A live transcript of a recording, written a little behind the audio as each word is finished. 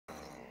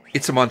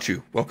It's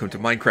Amanchu. Welcome to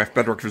Minecraft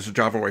Bedrock vs.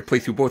 Java, where I play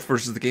through both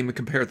versions of the game and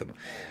compare them.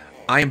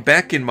 I am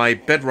back in my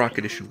Bedrock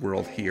Edition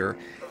world here,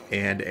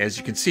 and as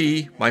you can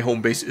see, my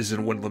home base is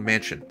in Woodland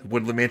Mansion. The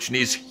Woodland Mansion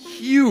is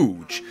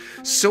huge!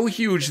 So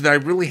huge that I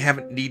really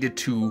haven't needed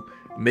to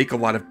make a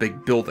lot of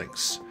big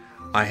buildings.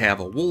 I have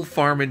a wool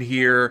farm in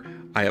here,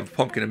 I have a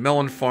pumpkin and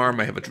melon farm,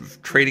 I have a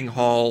trading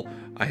hall,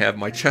 I have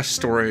my chest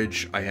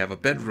storage, I have a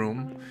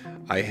bedroom,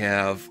 I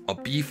have a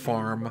bee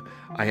farm,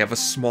 I have a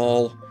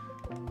small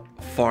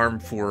farm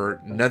for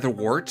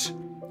netherwort,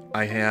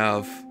 I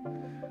have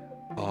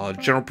a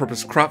general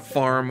purpose crop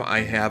farm, I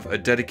have a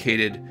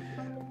dedicated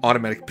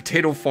automatic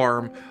potato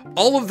farm,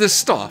 all of this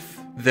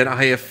stuff that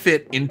I have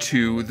fit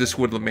into this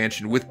Woodland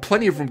Mansion with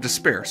plenty of room to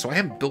spare, so I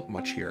haven't built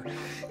much here.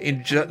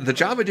 In the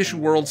Java Edition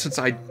world, since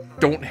I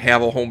don't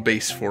have a home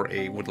base for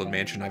a Woodland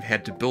Mansion, I've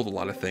had to build a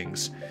lot of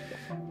things,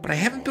 but I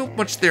haven't built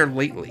much there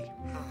lately.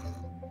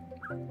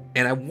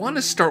 And I want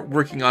to start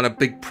working on a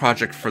big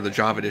project for the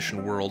Java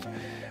Edition world,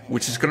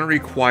 which is going to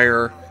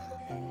require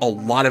a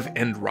lot of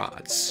end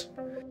rods.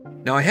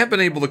 Now, I have been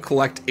able to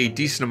collect a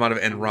decent amount of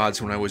end rods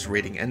when I was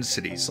raiding end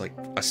cities, like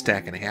a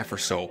stack and a half or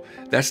so.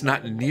 That's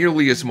not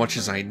nearly as much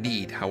as I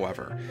need,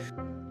 however.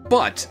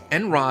 But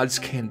end rods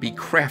can be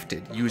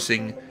crafted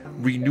using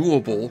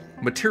renewable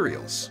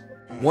materials.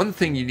 One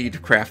thing you need to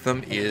craft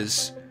them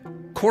is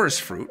chorus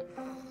fruit.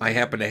 I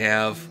happen to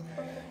have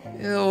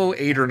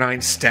 8 or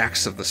 9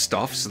 stacks of the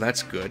stuff, so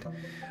that's good.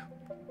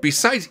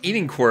 Besides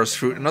eating chorus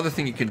fruit, another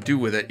thing you can do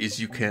with it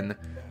is you can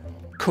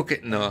cook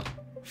it in a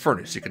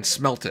furnace. You can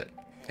smelt it.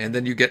 And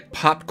then you get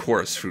popped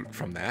chorus fruit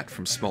from that,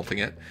 from smelting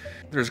it.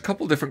 There's a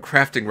couple different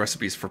crafting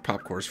recipes for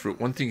popped chorus fruit.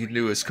 One thing you can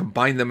do is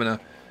combine them in a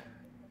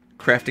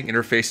crafting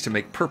interface to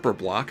make purple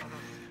block.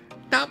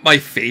 Not my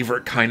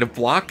favorite kind of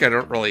block. I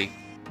don't really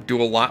do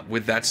a lot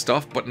with that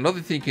stuff. But another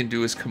thing you can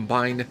do is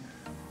combine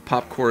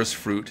popped chorus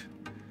fruit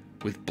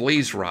with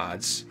blaze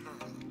rods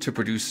to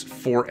produce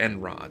 4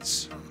 end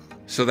rods.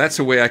 So that's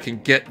a way I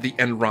can get the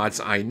end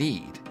rods I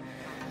need.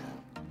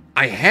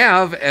 I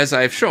have, as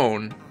I've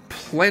shown,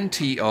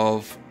 plenty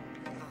of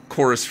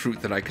chorus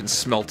fruit that I can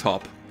smelt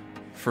up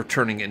for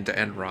turning into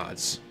end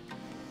rods.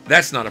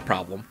 That's not a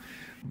problem.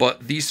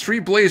 But these 3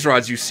 blaze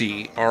rods you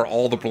see are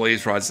all the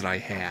blaze rods that I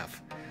have.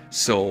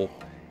 So,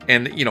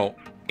 and you know,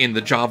 in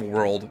the Java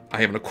world, I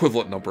have an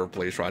equivalent number of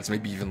blaze rods,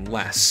 maybe even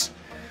less.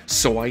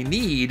 So I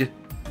need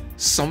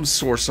some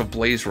source of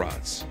blaze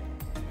rods.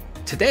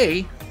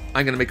 Today,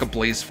 I'm going to make a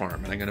blaze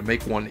farm, and I'm going to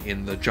make one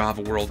in the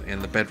Java world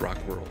and the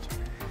Bedrock world.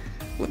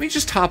 Let me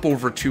just hop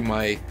over to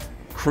my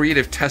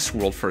creative test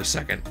world for a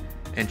second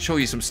and show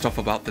you some stuff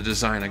about the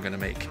design I'm going to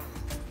make.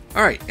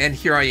 Alright, and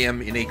here I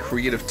am in a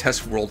creative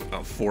test world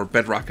for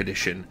Bedrock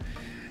Edition.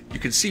 You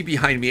can see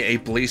behind me a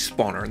blaze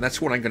spawner, and that's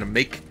what I'm going to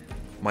make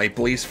my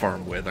blaze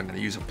farm with. I'm going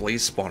to use a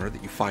blaze spawner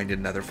that you find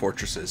in nether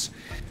fortresses.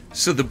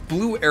 So the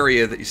blue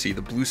area that you see,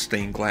 the blue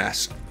stained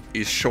glass,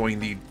 is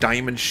showing the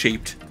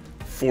diamond-shaped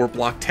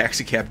 4-block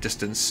taxicab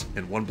distance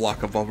and 1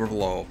 block above or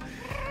below.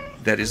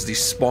 That is the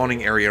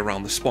spawning area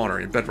around the spawner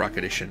in Bedrock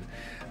Edition.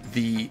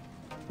 The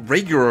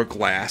regular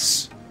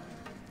glass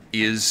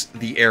is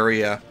the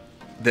area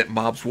that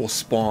mobs will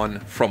spawn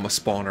from a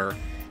spawner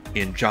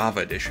in Java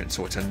Edition.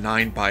 So it's a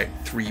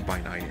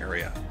 9x3x9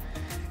 area.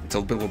 It's a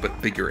little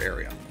bit bigger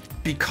area.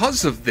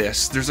 Because of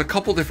this, there's a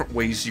couple different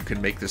ways you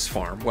can make this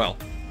farm. Well,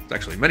 there's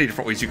actually many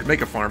different ways you can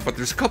make a farm, but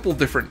there's a couple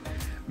different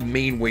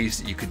main ways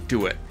that you could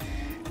do it.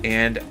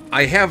 And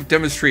I have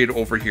demonstrated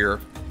over here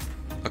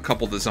a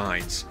couple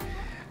designs.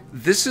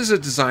 This is a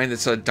design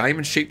that's a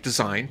diamond-shaped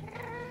design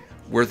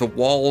where the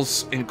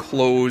walls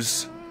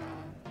enclose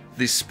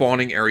the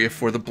spawning area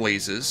for the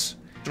blazes.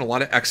 And a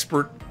lot of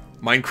expert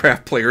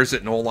Minecraft players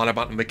that know a lot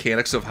about the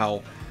mechanics of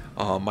how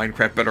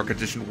Minecraft Bedrock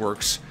Edition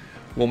works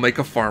will make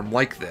a farm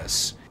like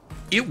this.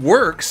 It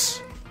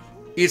works,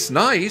 it's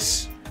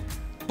nice,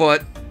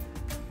 but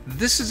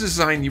this is a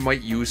design you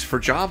might use for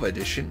Java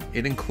Edition.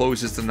 It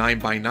encloses the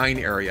 9x9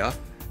 area,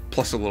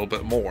 plus a little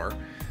bit more,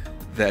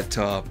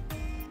 that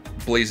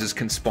blazes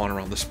can spawn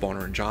around the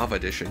spawner in Java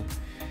Edition.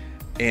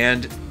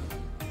 And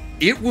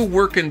it will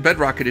work in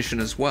Bedrock Edition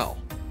as well.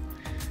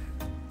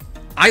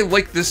 I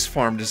like this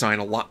farm design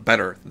a lot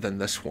better than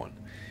this one.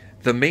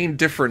 The main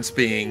difference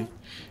being,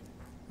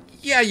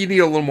 yeah, you need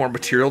a little more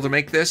material to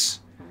make this,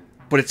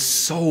 but it's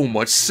so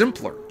much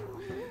simpler.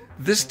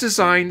 This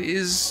design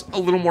is a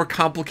little more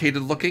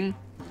complicated looking.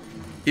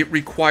 It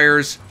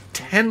requires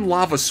 10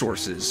 lava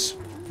sources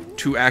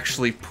to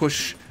actually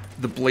push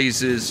the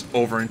blazes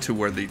over into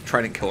where the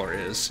trident killer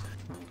is.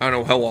 I don't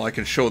know how well I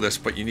can show this,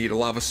 but you need a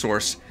lava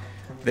source.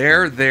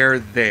 There, there,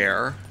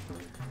 there.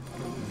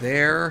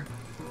 There,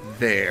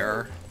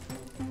 there.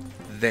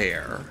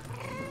 There.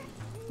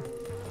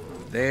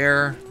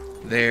 There,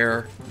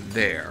 there,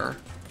 there.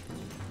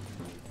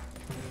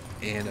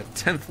 And a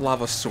 10th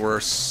lava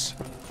source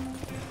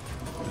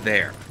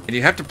there. And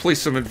you have to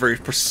place them in very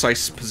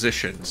precise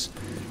positions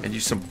and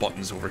use some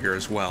buttons over here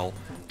as well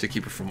to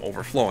keep it from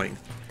overflowing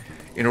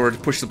in order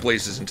to push the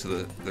blazes into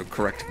the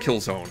correct kill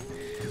zone.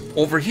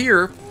 Over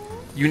here,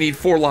 you need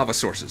 4 lava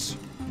sources,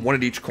 one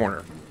at each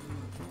corner.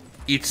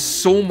 it's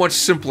so much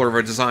simpler of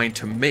a design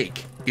to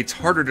make. It's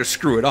harder to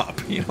screw it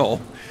up, you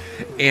know.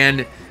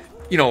 And,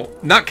 you know,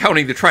 not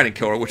counting the Trident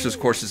Killer, which of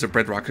course is a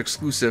Bedrock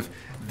exclusive,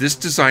 this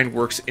design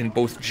works in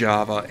both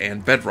Java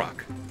and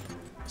Bedrock.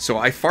 So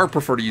I far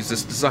prefer to use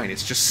this design.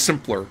 It's just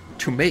simpler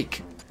to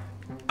make.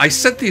 I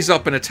set these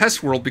up in a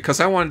test world because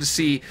I wanted to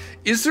see,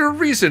 is there a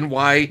reason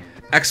why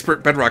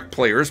expert Bedrock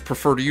players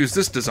prefer to use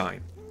this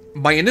design?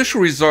 My initial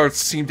results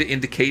seem to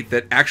indicate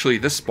that actually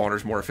this spawner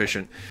is more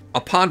efficient.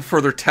 Upon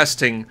further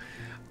testing,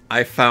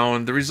 I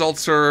found the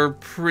results are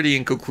pretty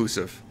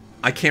inconclusive.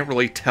 I can't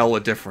really tell a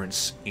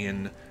difference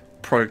in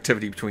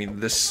productivity between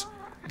this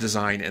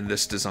design and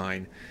this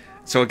design.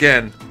 So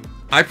again,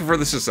 I prefer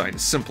this design.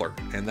 It's simpler,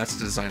 and that's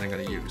the design I'm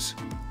going to use.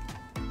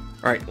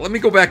 Alright, let me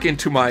go back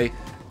into my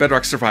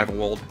Bedrock survival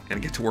world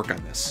and get to work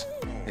on this.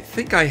 I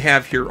think I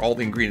have here all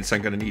the ingredients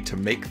I'm going to need to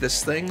make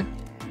this thing.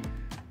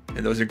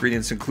 And those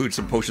ingredients include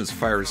some potions of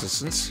fire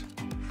resistance.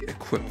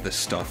 Equip this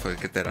stuff. I'll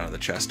get that out of the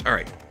chest.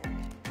 Alright.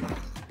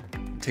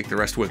 Take the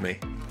rest with me.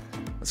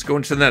 Let's go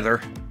into the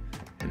Nether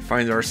and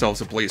find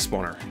ourselves a blaze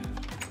spawner.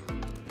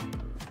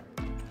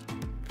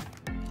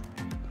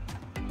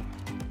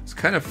 It's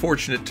kind of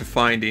fortunate to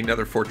find a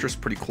Nether fortress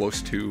pretty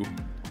close to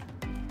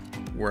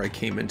where I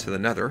came into the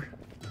Nether.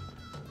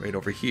 Right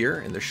over here,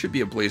 and there should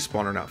be a blaze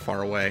spawner not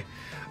far away.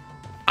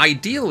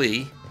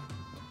 Ideally,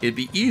 it'd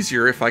be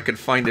easier if I could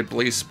find a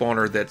blaze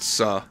spawner that's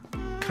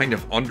kind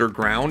of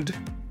underground,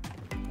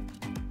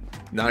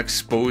 not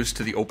exposed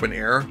to the open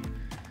air,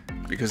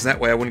 because that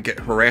way I wouldn't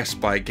get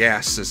harassed by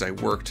gas as I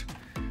worked.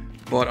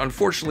 But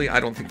unfortunately, I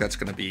don't think that's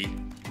going to be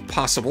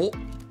possible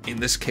in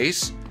this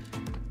case.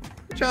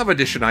 Java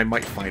Edition, I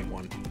might find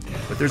one,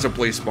 but there's a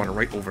blaze spawner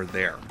right over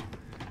there.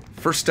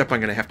 First step I'm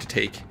going to have to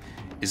take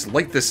is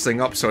light this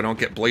thing up so I don't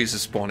get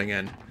blazes spawning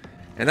in.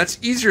 And that's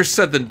easier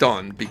said than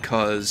done,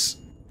 because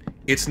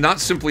it's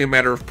not simply a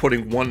matter of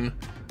putting one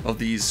of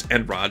these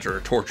end rods or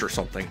a torch or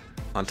something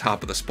on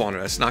top of the spawner.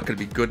 That's not going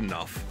to be good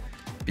enough,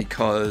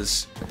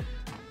 because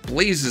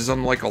blazes,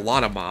 unlike a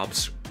lot of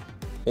mobs,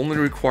 only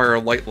require a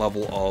light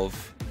level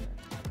of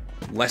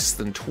less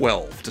than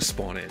 12 to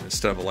spawn in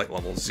instead of a light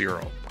level of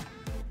 0.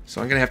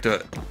 So I'm going to have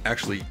to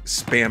actually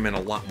spam in a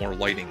lot more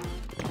lighting.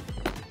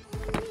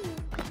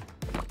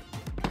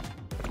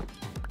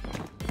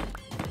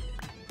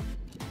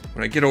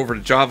 When I get over to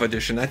Java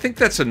Edition, I think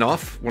that's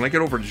enough. When I get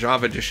over to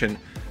Java Edition,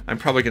 I'm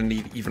probably going to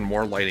need even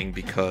more lighting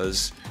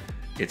because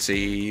it's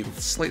a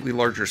slightly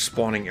larger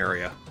spawning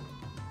area.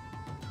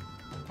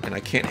 And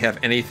I can't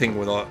have anything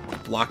with a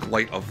block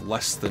light of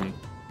less than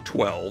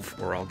 12,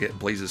 or I'll get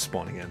blazes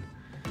spawning in.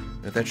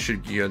 And that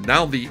should,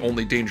 now the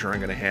only danger I'm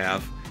going to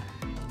have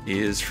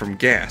is from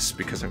gas,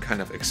 because I'm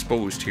kind of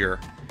exposed here.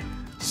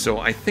 So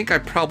I think I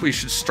probably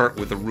should start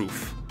with the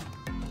roof.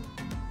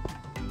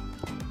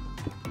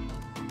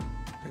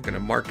 I'm going to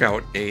mark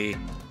out a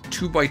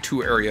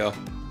 2x2 area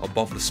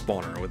above the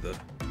spawner, with the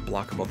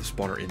block above the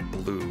spawner in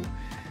blue,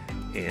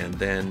 and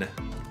then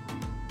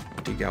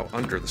dig out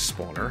under the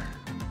spawner.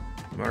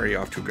 I'm already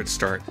off to a good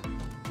start.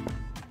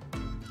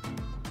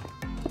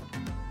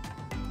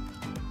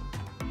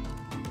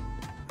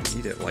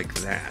 Need it like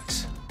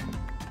that.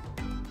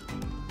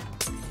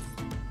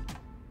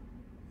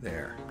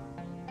 There.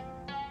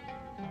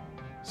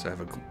 So I have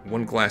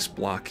one glass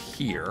block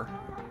here,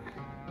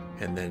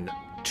 and then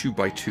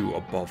 2x2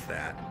 above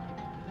that.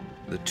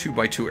 The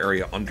 2x2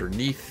 area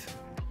underneath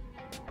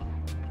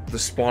the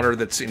spawner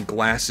that's in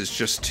glass is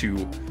just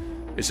to...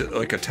 is it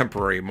like a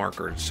temporary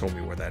marker to show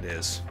me where that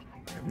is.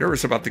 I'm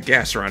nervous about the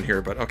gas around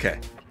here, but okay.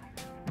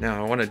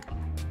 Now I want to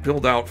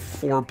build out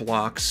 4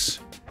 blocks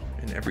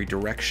in every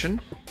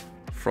direction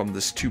from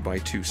this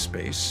 2x2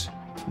 space.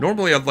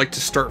 Normally I'd like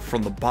to start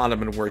from the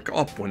bottom and work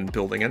up when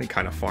building any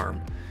kind of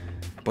farm.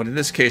 But in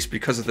this case,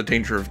 because of the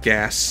danger of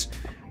gas,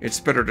 it's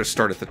better to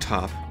start at the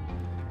top.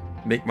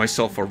 Make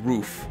myself a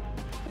roof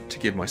to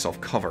give myself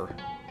cover.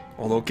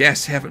 Although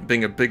gas haven't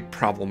been a big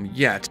problem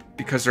yet,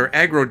 because their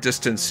aggro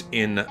distance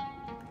in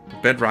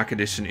Bedrock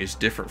Edition is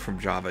different from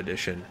Java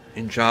Edition.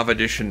 In Java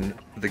Edition,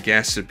 the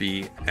gas would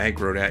be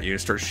aggroed at you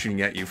and start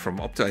shooting at you from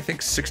up to, I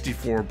think,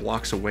 64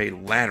 blocks away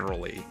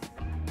laterally,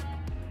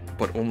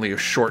 but only a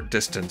short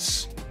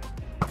distance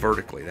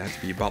vertically. They have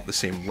to be about the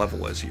same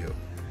level as you.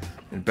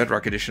 In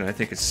Bedrock Edition, I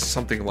think it's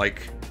something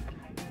like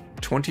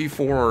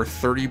 24 or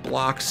 30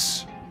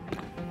 blocks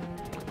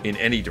in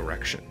any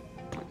direction.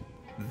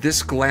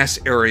 This glass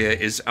area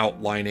is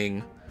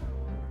outlining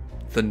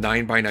the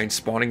 9x9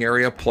 spawning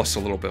area, plus a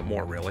little bit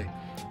more, really.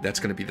 That's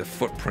going to be the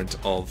footprint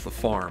of the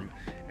farm.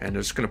 And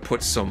there's going to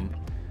put some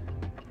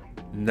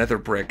nether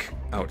brick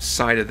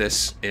outside of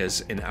this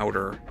as an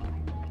outer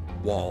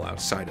wall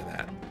outside of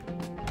that.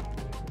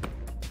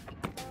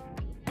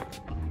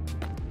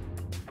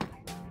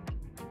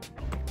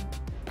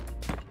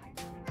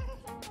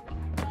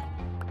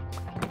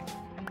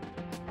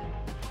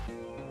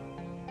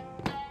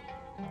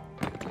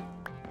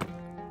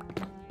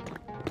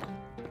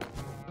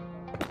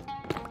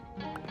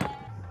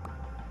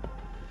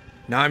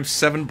 Now I'm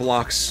 7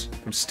 blocks,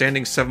 I'm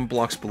standing 7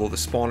 blocks below the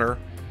spawner.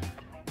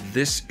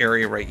 This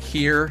area right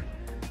here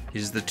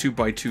is the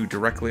 2x2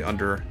 directly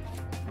under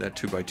that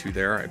 2x2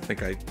 there. I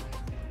think I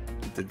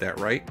did that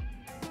right.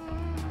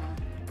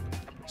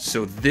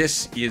 So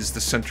this is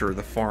the center of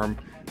the farm.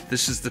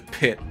 This is the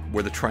pit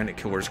where the Trident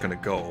Killer is going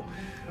to go.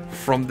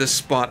 From this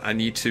spot, I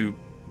need to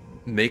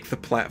make the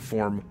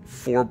platform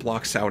 4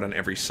 blocks out on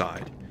every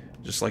side,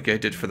 just like I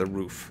did for the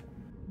roof.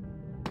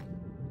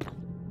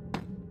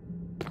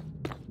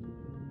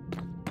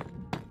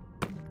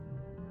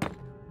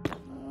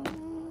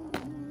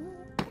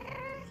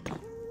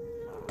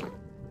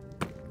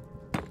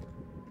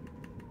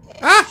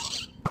 Ah!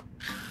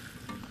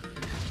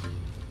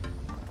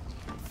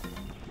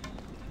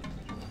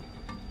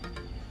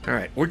 All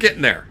right, we're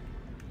getting there.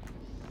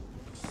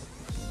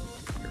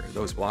 Here are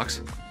those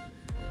blocks.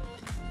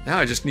 Now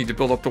I just need to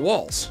build up the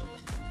walls.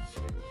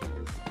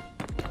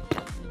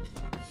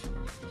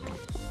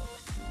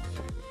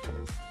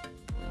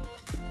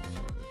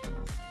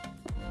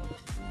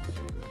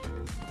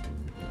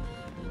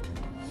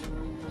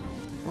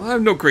 Well,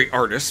 I'm no great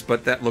artist,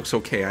 but that looks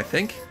okay, I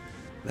think.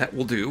 That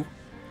will do.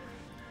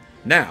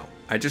 Now,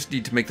 I just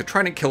need to make the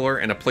Trident Killer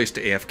and a place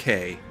to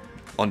AFK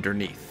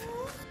underneath.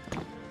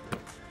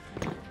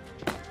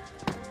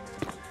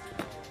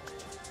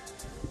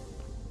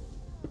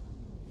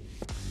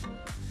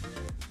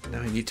 Now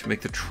I need to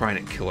make the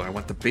Trident Killer. I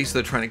want the base of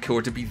the Trident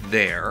Killer to be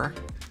there.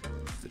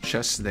 The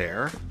chest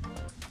there.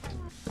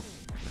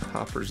 The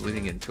hopper's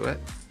leading into it.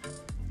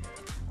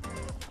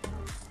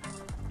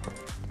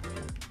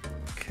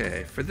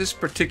 Okay, for this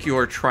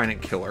particular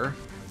Trident Killer,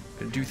 I'm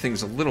going to do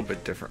things a little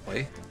bit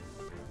differently.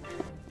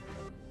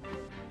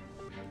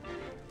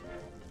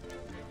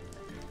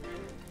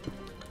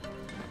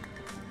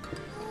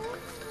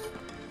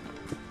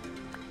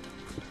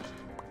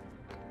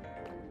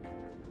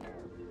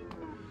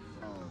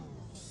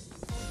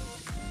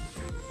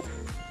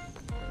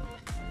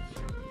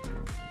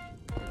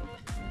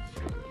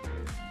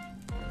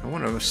 I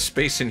want a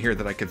space in here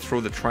that I can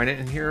throw the Trident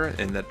in here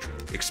and that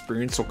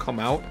experience will come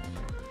out.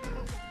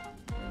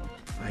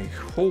 I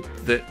hope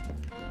that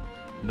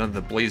none of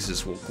the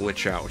blazes will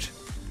glitch out.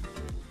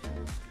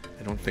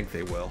 I don't think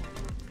they will.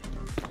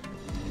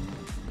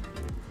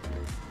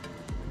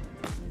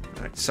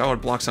 Alright,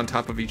 solid blocks on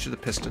top of each of the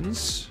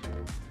pistons.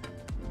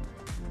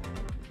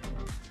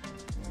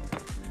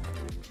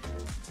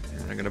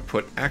 And I'm going to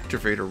put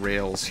activator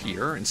rails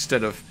here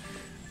instead of...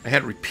 I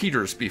had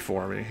repeaters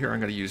before. I mean, here I'm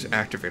going to use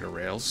activator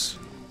rails.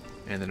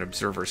 And then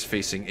observers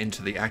facing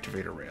into the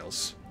activator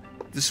rails.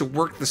 This will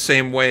work the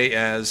same way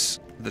as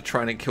the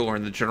Trident Killer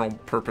and the general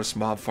purpose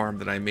mob farm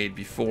that I made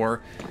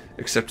before,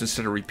 except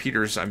instead of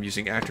repeaters, I'm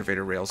using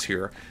activator rails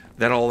here.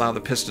 That'll allow the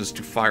pistons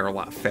to fire a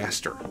lot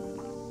faster.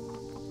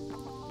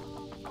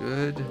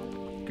 Good,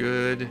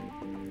 good.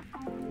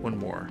 One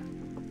more.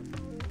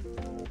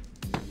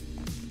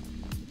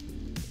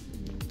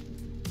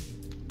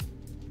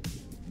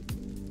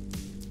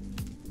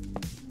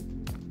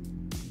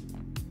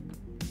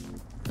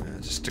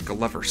 Just stick a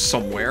lever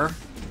somewhere.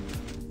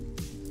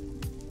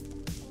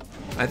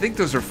 I think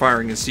those are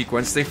firing in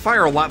sequence. They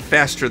fire a lot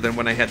faster than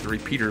when I had the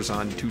repeaters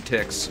on 2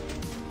 ticks.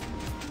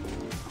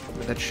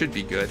 But that should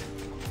be good.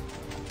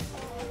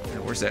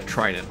 Now, where's that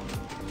Trident?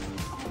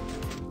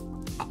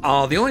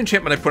 The only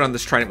enchantment I put on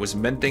this Trident was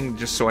Mending,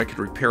 just so I could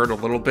repair it a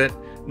little bit.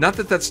 Not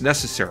that that's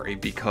necessary,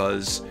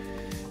 because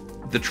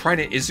the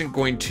Trident isn't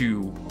going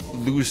to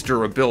lose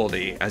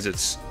durability as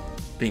it's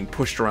being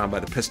pushed around by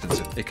the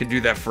pistons. It can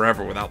do that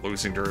forever without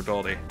losing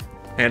durability.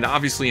 And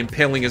obviously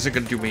Impaling isn't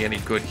going to do me any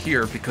good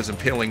here, because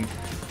Impaling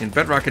in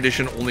Bedrock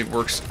Edition only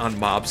works on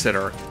mobs that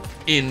are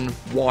in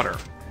water.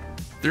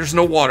 There's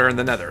no water in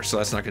the Nether, so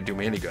that's not going to do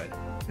me any good.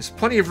 There's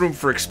plenty of room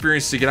for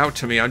experience to get out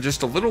to me. I'm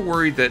just a little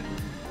worried that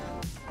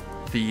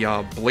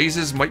the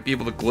blazes might be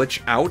able to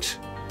glitch out.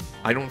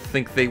 I don't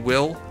think they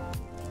will.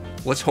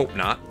 Let's hope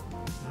not.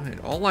 Alright,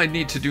 all I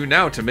need to do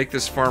now to make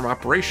this farm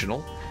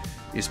operational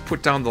is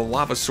put down the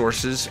lava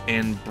sources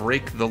and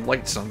break the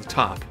lights on the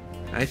top.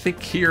 I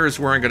think here is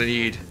where I'm going to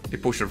need a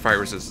potion of fire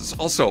resistance.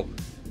 Also,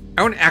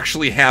 I don't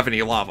actually have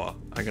any lava.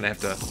 I'm going to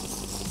have to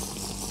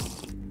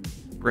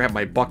grab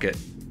my bucket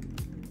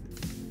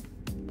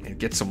and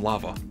get some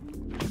lava.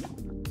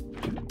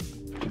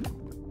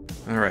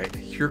 Alright,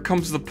 here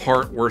comes the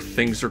part where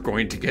things are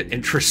going to get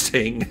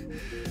interesting.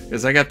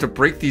 Is I got to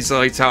break these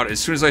lights out. As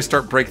soon as I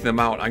start breaking them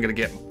out, I'm going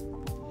to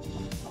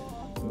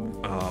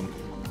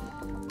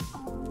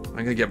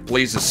get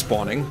blazes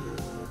spawning.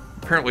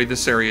 Apparently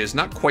this area is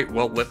not quite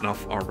well lit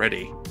enough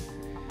already.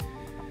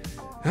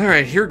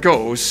 Alright, here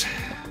goes.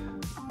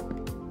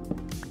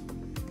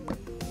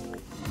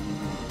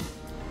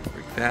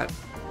 Break that.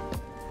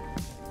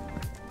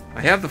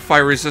 I have the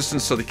fire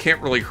resistance, so they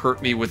can't really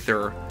hurt me with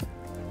their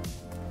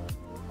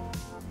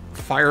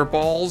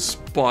fireballs,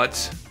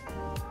 but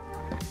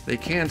they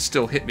can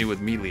still hit me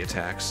with melee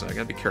attacks, so I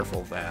gotta be careful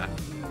of that.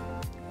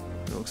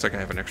 It looks like I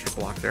have an extra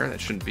block there.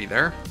 That shouldn't be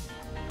there.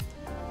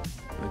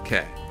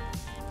 Okay.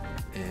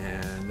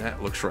 And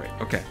that looks right.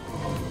 Okay.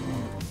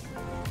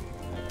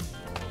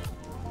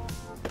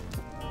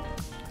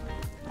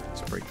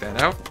 Let's break that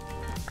out.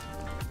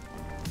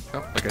 Oh,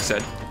 like I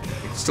said,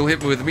 you can still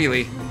hit me with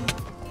melee.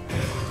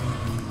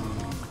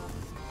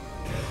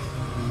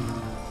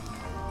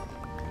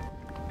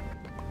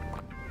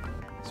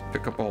 Let's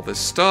pick up all this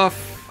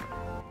stuff.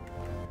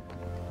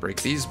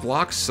 Break these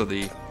blocks so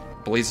the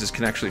blazes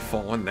can actually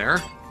fall in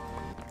there.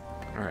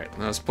 Alright,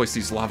 now let's place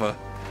these lava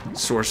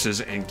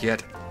sources and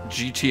get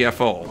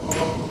GTFO.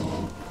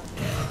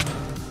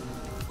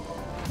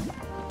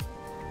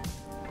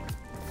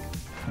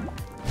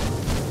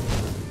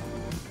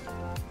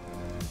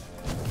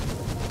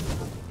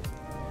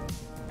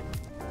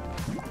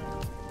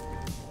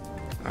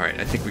 Alright,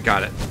 I think we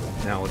got it.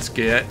 Now let's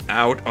get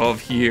out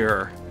of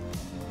here.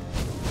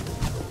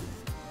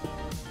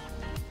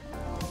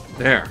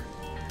 There.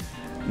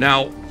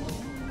 Now,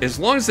 as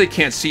long as they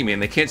can't see me,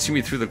 and they can't see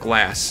me through the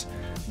glass,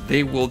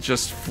 they will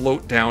just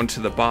float down to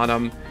the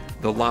bottom.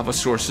 The lava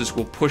sources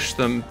will push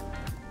them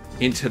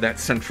into that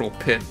central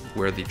pit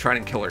where the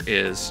Trident Killer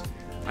is.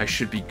 I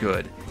should be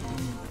good.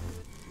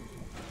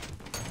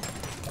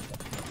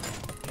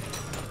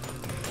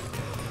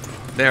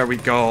 There we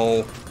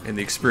go. And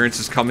the experience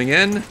is coming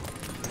in.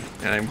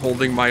 And I'm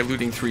holding my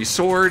Looting 3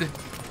 sword.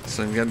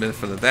 So I'm getting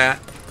benefit of that.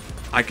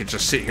 I could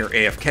just sit here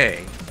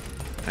AFK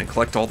and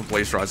collect all the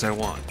blaze rods I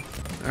want.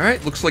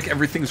 Alright, looks like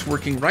everything's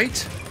working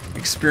right.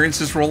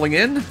 Experience is rolling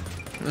in.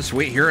 Let's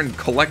wait here and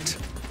collect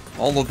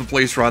all of the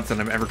blaze rods that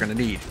I'm ever going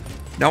to need.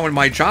 Now in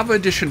my Java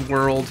Edition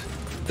world,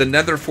 the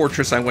Nether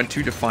Fortress I went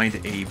to find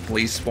a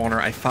blaze spawner,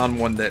 I found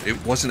one that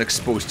it wasn't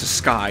exposed to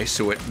sky,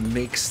 so it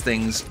makes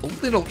things a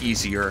little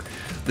easier.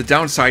 The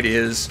downside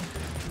is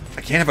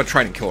I can't have a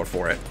Trident Killer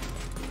for it,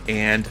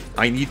 and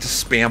I need to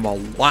spam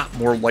a lot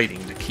more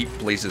lighting to keep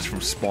blazes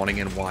from spawning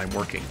in while I'm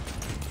working.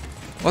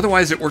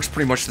 Otherwise, it works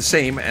pretty much the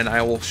same, and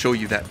I will show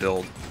you that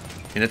build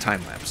in a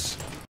time lapse.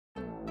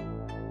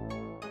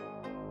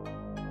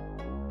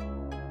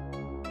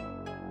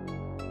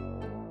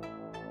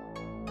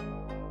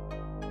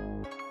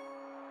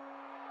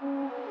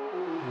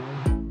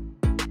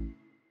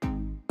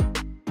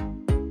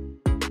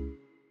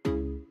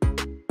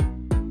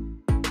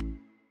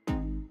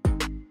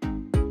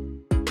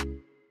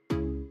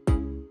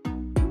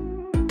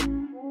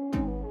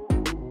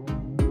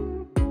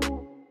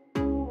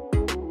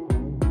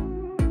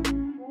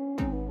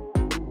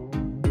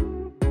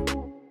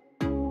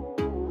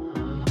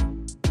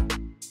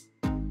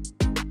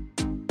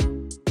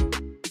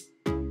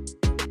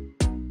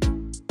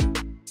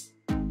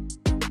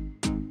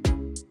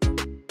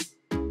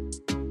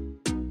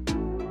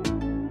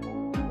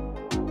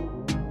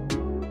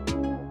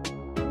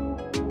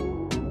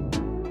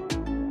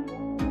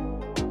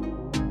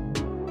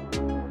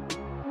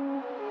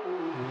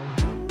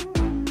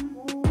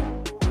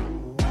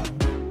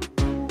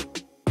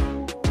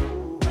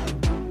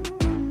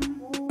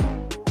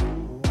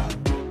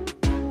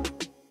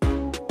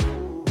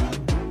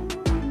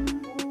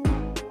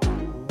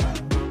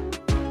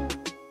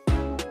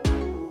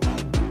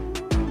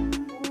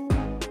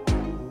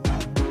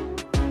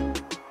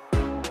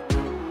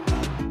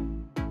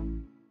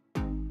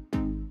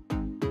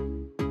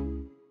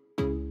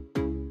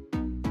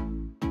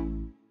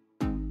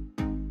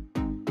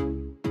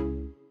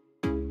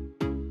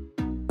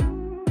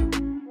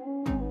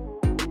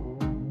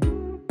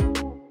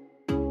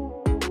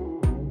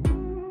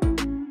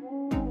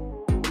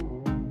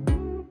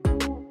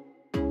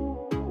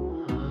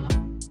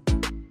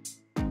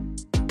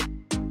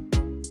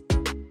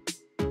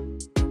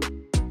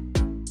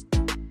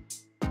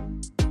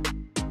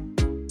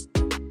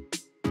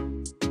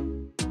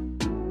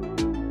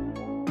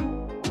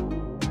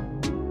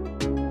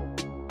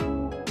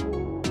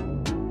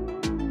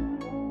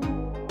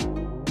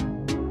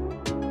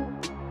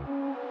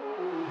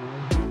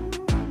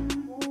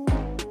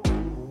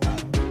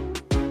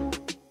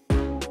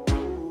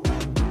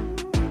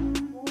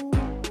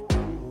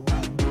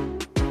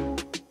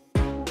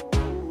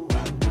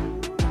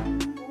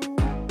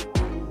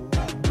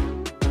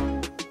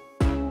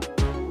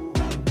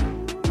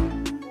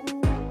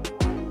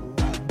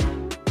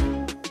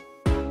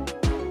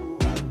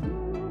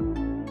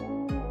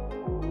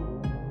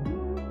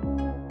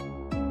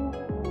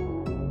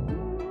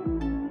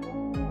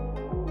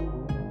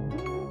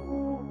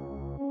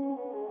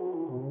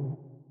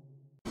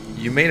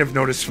 You may have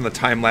noticed from the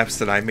time-lapse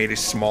that I made a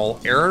small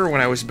error when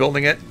I was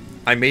building it.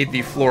 I made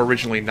the floor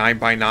originally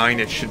 9x9,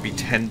 it should be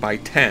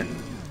 10x10,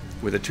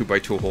 with a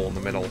 2x2 hole in the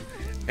middle,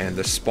 and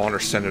the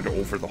spawner centered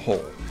over the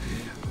hole.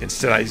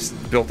 Instead, I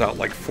built out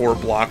like 4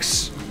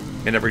 blocks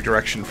in every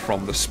direction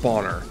from the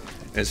spawner,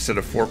 instead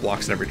of 4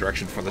 blocks in every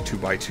direction from the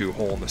 2x2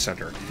 hole in the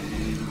center.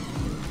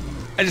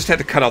 I just had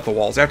to cut out the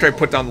walls. After I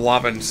put down the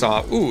lava and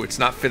saw, ooh, it's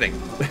not fitting.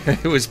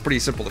 It was pretty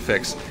simple to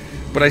fix.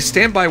 But I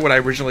stand by what I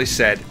originally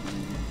said.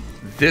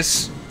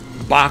 This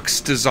box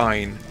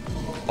design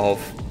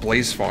of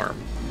Blaze Farm,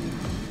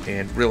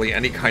 and really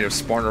any kind of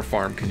spawner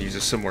farm can use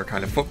a similar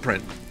kind of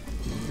footprint.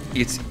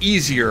 It's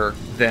easier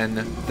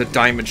than the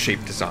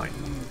diamond-shaped design.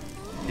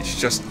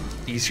 It's just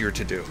easier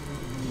to do.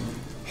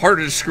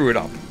 Harder to screw it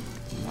up.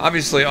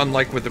 Obviously,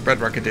 unlike with the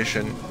Bedrock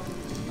edition,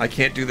 I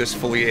can't do this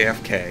fully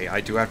AFK. I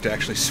do have to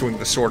actually swing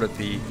the sword at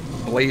the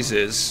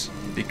blazes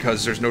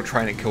because there's no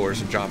Trident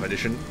Killers in Java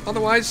Edition.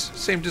 Otherwise,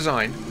 same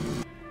design.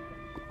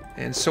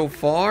 And so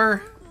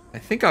far, I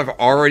think I've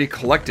already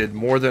collected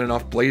more than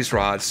enough blaze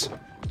rods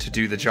to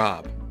do the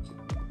job.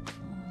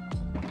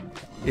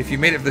 If you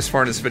made it this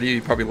far in this video,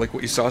 you probably like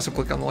what you saw, so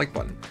click on the like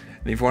button.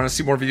 And if you want to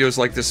see more videos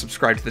like this,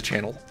 subscribe to the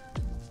channel.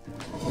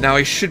 Now,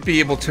 I should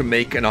be able to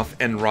make enough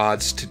end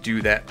rods to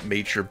do that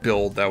major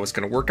build that I was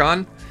going to work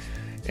on.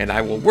 And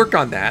I will work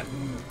on that,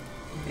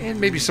 and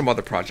maybe some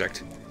other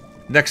project,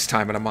 next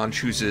time on Amon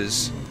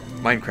Chooses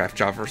Minecraft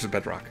Java vs.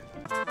 Bedrock.